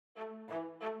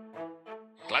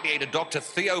Gladiator Dr.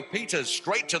 Theo Peters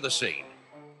straight to the scene.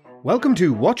 Welcome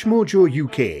to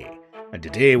WatchMojoUK, and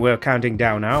today we're counting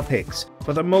down our picks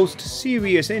for the most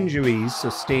serious injuries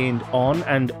sustained on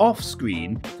and off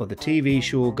screen for the TV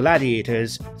show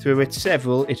Gladiators through its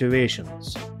several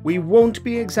iterations. We won't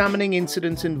be examining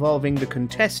incidents involving the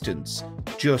contestants,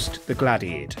 just the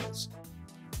gladiators.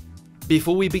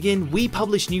 Before we begin, we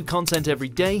publish new content every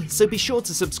day, so be sure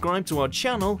to subscribe to our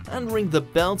channel and ring the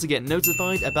bell to get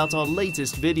notified about our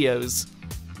latest videos.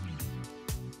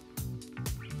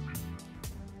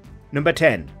 Number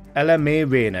 10.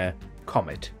 Ella-mae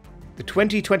Comet. The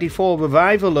 2024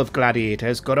 revival of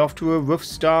Gladiators got off to a rough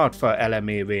start for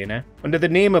ella-mae. Under the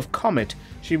name of Comet,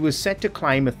 she was set to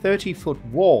climb a 30-foot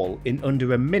wall in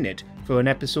under a minute for an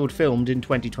episode filmed in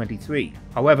 2023.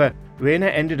 However, Rayner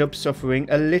ended up suffering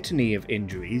a litany of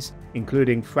injuries,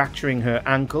 including fracturing her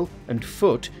ankle and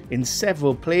foot in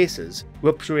several places,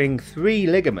 rupturing 3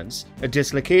 ligaments, a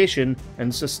dislocation,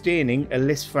 and sustaining a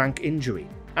Lisfranc injury.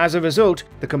 As a result,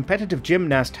 the competitive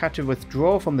gymnast had to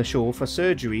withdraw from the show for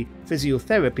surgery,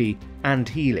 physiotherapy, and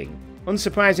healing.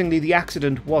 Unsurprisingly, the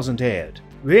accident wasn't aired.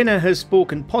 Rayner has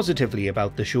spoken positively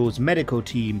about the show's medical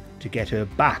team to get her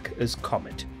back as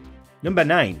Comet. Number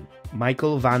 9.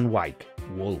 Michael Van Wyck,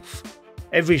 Wolf.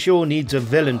 Every show needs a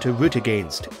villain to root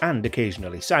against and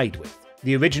occasionally side with.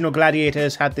 The original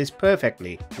Gladiators had this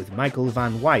perfectly with Michael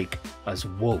Van Wyck as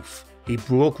Wolf. He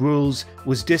broke rules,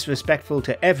 was disrespectful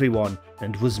to everyone,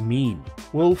 and was mean.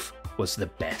 Wolf was the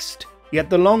best. Yet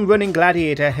the long-running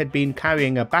Gladiator had been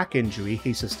carrying a back injury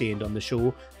he sustained on the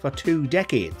show for 2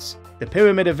 decades. The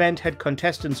pyramid event had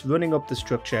contestants running up the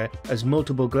structure as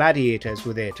multiple gladiators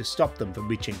were there to stop them from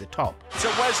reaching the top. So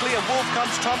Wesley and Wolf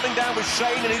comes tumbling down with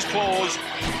Shane in his claws.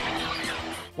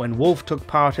 When Wolf took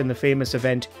part in the famous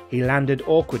event, he landed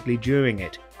awkwardly during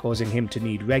it, causing him to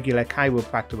need regular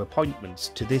chiropractor appointments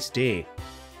to this day.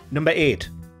 Number 8.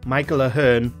 Michael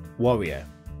Ahern, Warrior.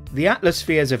 The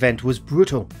Atlaspheres event was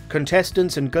brutal.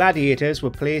 Contestants and gladiators were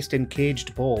placed in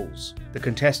caged balls. The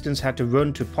contestants had to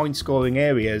run to point-scoring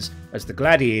areas as the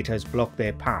gladiators blocked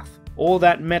their path. All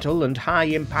that metal and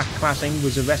high-impact clashing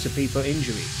was a recipe for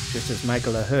injury, just as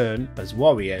Michael Ahern, as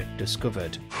Warrior,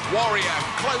 discovered. Warrior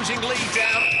closing lead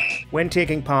down. When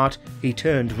taking part, he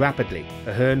turned rapidly.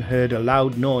 Ahern heard a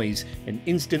loud noise and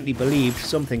instantly believed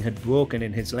something had broken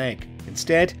in his leg.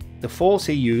 Instead, the force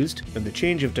he used and the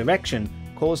change of direction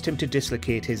caused him to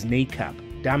dislocate his kneecap,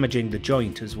 damaging the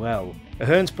joint as well.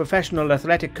 Ahern's professional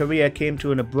athletic career came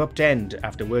to an abrupt end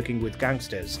after working with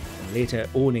gangsters and later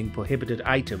owning prohibited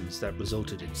items that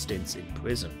resulted in stints in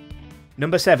prison.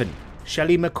 Number 7.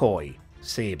 Shelley McCoy,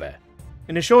 Sabre.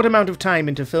 In a short amount of time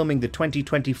into filming the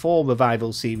 2024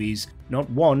 revival series, not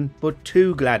 1 but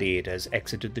 2 gladiators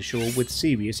exited the show with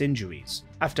serious injuries.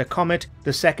 After Comet,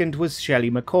 the second was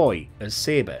Shelley McCoy as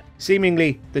Sabre.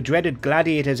 Seemingly, the dreaded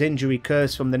Gladiators injury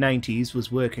curse from the 90s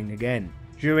was working again.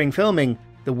 During filming,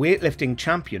 the weightlifting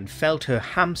champion felt her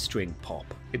hamstring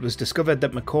pop. It was discovered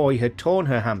that McCoy had torn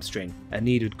her hamstring and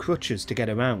needed crutches to get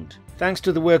around. Thanks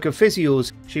to the work of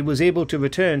physios, she was able to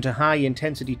return to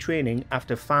high-intensity training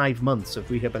after 5 months of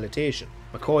rehabilitation.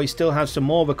 McCoy still has some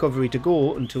more recovery to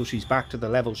go until she's back to the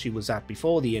level she was at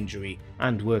before the injury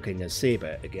and working as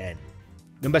Sabre again.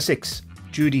 Number 6.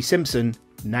 Judy Simpson,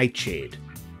 Nightshade.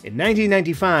 In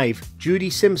 1995,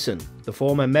 Judy Simpson, the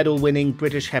former medal-winning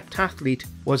British heptathlete,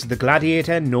 was the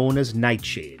gladiator known as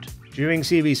Nightshade. During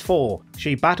Series 4,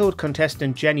 she battled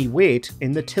contestant Jenny Waite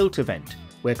in the Tilt event,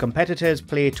 where competitors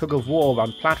play tug-of-war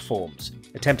on platforms,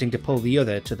 attempting to pull the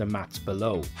other to the mats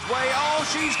below.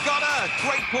 She's got her!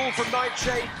 Great pull from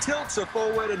Nightshade, tilts her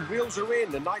forward and reels her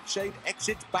in. The Nightshade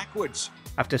exits backwards.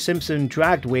 After Simpson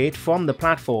dragged Waite from the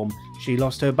platform, she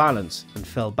lost her balance and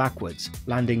fell backwards,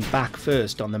 landing back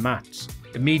first on the mats.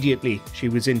 Immediately, she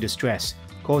was in distress,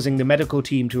 causing the medical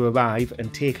team to arrive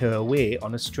and take her away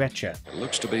on a stretcher. It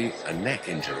looks to be a neck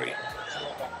injury.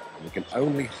 We can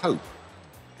only hope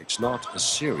it's not as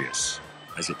serious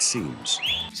as it seems.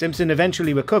 Simpson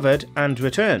eventually recovered and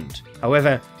returned.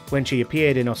 However, when she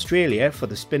appeared in Australia for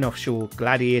the spin-off show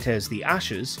Gladiators The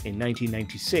Ashes in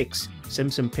 1996,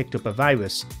 Simpson picked up a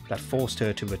virus that forced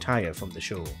her to retire from the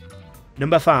show.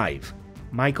 Number 5.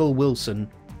 Michael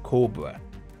Wilson, Cobra.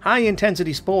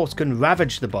 High-intensity sports can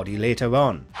ravage the body later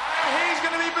on. And he's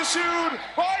going to be pursued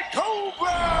by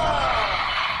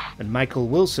Cobra! and Michael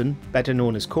Wilson, better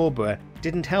known as Cobra,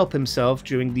 didn't help himself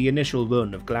during the initial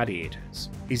run of Gladiators.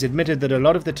 He's admitted that a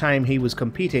lot of the time he was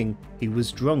competing, he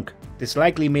was drunk. This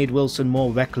likely made Wilson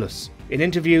more reckless. In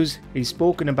interviews, he's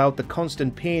spoken about the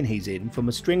constant pain he's in from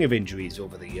a string of injuries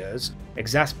over the years,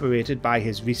 exasperated by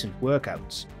his recent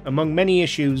workouts. Among many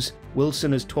issues,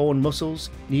 Wilson has torn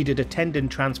muscles, needed a tendon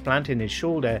transplant in his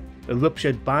shoulder, a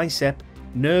ruptured bicep,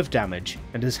 nerve damage,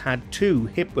 and has had 2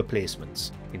 hip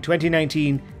replacements. In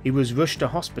 2019, he was rushed to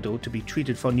hospital to be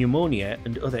treated for pneumonia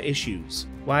and other issues.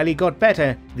 While he got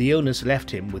better, the illness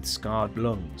left him with scarred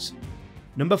lungs.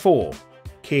 Number 4.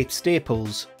 Kate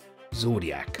Staples,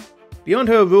 Zodiac. Beyond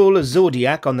her role as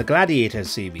Zodiac on the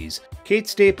Gladiators series, Kate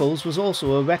Staples was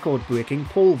also a record-breaking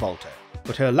pole vaulter,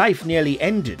 but her life nearly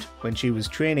ended when she was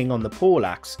training on the pole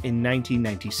axe in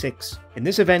 1996. In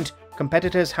this event,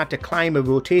 competitors had to climb a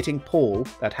rotating pole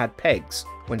that had pegs.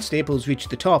 When Staples reached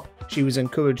the top, she was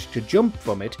encouraged to jump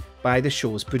from it by the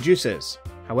show's producers.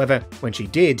 However, when she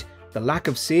did, the lack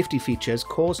of safety features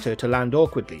caused her to land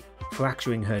awkwardly,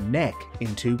 fracturing her neck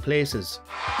in 2 places.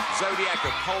 Zodiac, a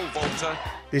pole vaulter.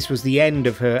 This was the end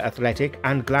of her athletic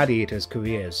and Gladiators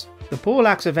careers. The pole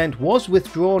axe event was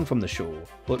withdrawn from the show,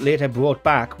 but later brought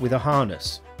back with a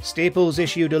harness. Staples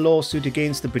issued a lawsuit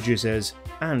against the producers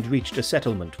and reached a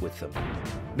settlement with them.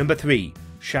 Number 3.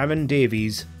 Sharon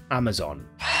Davies, Amazon.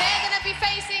 They're going to be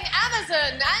facing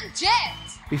Amazon and Jet.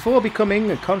 Before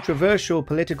becoming a controversial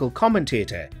political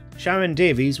commentator, Sharon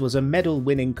Davies was a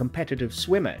medal-winning competitive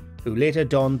swimmer who later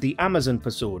donned the Amazon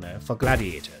persona for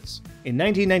Gladiators. In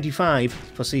 1995,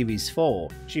 for Series 4,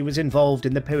 she was involved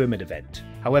in the pyramid event.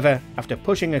 However, after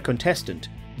pushing a contestant,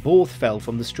 both fell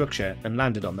from the structure and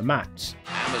landed on the mats.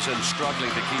 Amazon struggling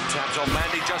to keep tabs on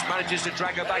Mandy, just manages to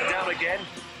drag her back down again.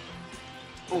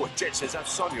 Oh, Jet says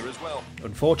that's Sonia as well.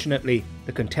 Unfortunately,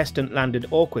 the contestant landed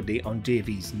awkwardly on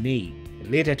Davies' knee. It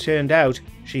later turned out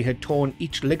she had torn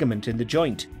each ligament in the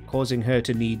joint, causing her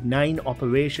to need 9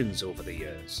 operations over the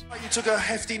years. You took a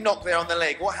hefty knock there on the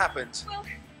leg. What happened? Well,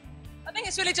 I think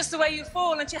it's really just the way you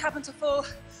fall, and she happened to fall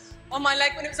on my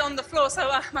leg when it was on the floor, so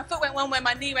my foot went one way,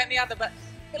 my knee went the other, but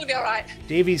it'll be all right.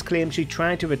 Davies claimed she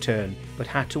tried to return, but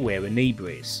had to wear a knee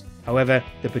brace. However,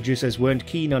 the producers weren't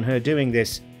keen on her doing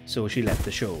this, so she left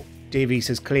the show. Davies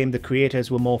has claimed the creators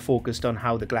were more focused on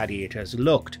how the Gladiators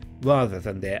looked, rather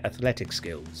than their athletic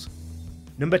skills.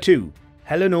 Number 2.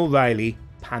 Helen O'Reilly,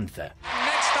 Panther.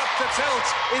 Next up to tilt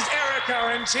is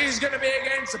Erica, and she's going to be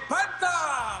against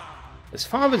Panther! As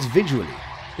far as visually,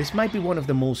 this might be one of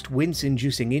the most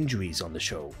wince-inducing injuries on the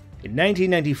show. In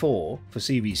 1994, for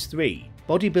Series 3,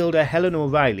 bodybuilder Helen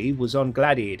O'Reilly was on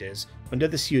Gladiators under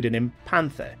the pseudonym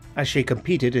Panther, as she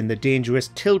competed in the dangerous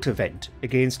tilt event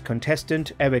against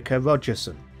contestant Erica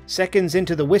Rogerson. Seconds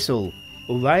into the whistle,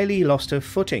 O'Reilly lost her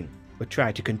footing, but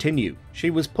tried to continue. She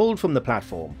was pulled from the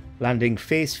platform, landing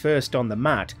face first on the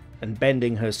mat and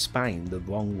bending her spine the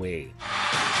wrong way.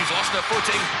 She's lost her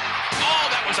footing. Oh,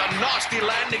 that was a nasty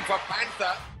landing for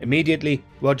Panther. Immediately,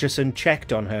 Rogerson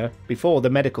checked on her before the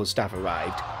medical staff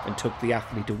arrived and took the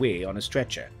athlete away on a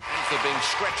stretcher. Panther being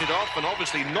stretchered off and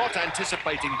obviously not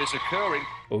anticipating this occurring.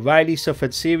 O'Reilly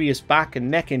suffered serious back and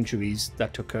neck injuries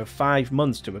that took her 5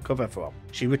 months to recover from.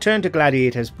 She returned to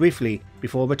Gladiators briefly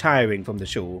before retiring from the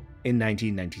show in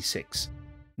 1996.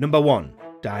 Number 1.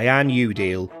 Diane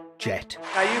Udale, Jet.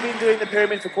 Now, you've been doing the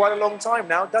pyramid for quite a long time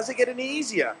now. Does it get any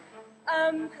easier?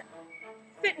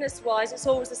 Fitness-wise, it's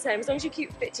always the same. As long as you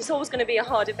keep fit, it's always going to be a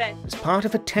hard event. As part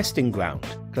of a testing ground,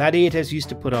 Gladiators used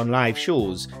to put on live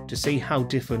shows to see how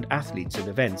different athletes and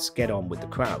events get on with the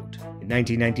crowd. In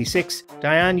 1996,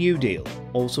 Diane Udale,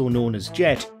 also known as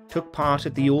Jet, took part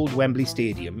at the old Wembley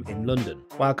Stadium in London.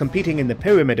 While competing in the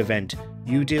pyramid event,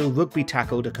 Udale rugby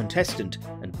tackled a contestant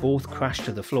and both crashed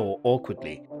to the floor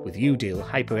awkwardly, with Udale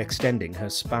hyperextending her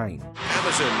spine.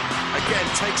 Amazon again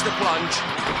takes the plunge.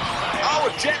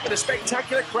 Oh, Jet with a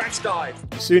spectacular crash dive.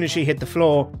 As soon as she hit the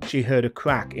floor, she heard a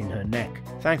crack in her neck.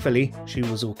 Thankfully, she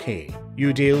was okay.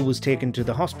 Udale was taken to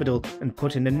the hospital and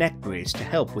put in a neck brace to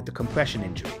help with the compression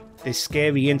injury. This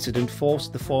scary incident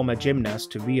forced the former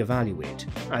gymnast to re-evaluate.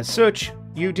 As such,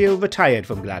 Udale retired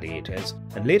from Gladiators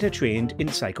and later trained in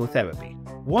psychotherapy.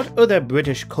 What other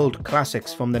British cult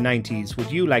classics from the 90s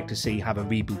would you like to see have a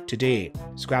reboot today?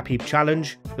 Scrap Heap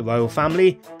Challenge, The Royal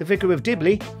Family, The Vicar of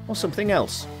Dibley, or something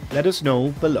else? Let us know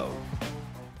below.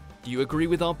 Do you agree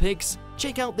with our picks?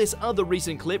 Check out this other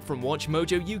recent clip from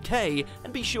WatchMojoUK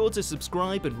and be sure to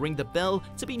subscribe and ring the bell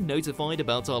to be notified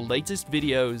about our latest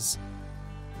videos.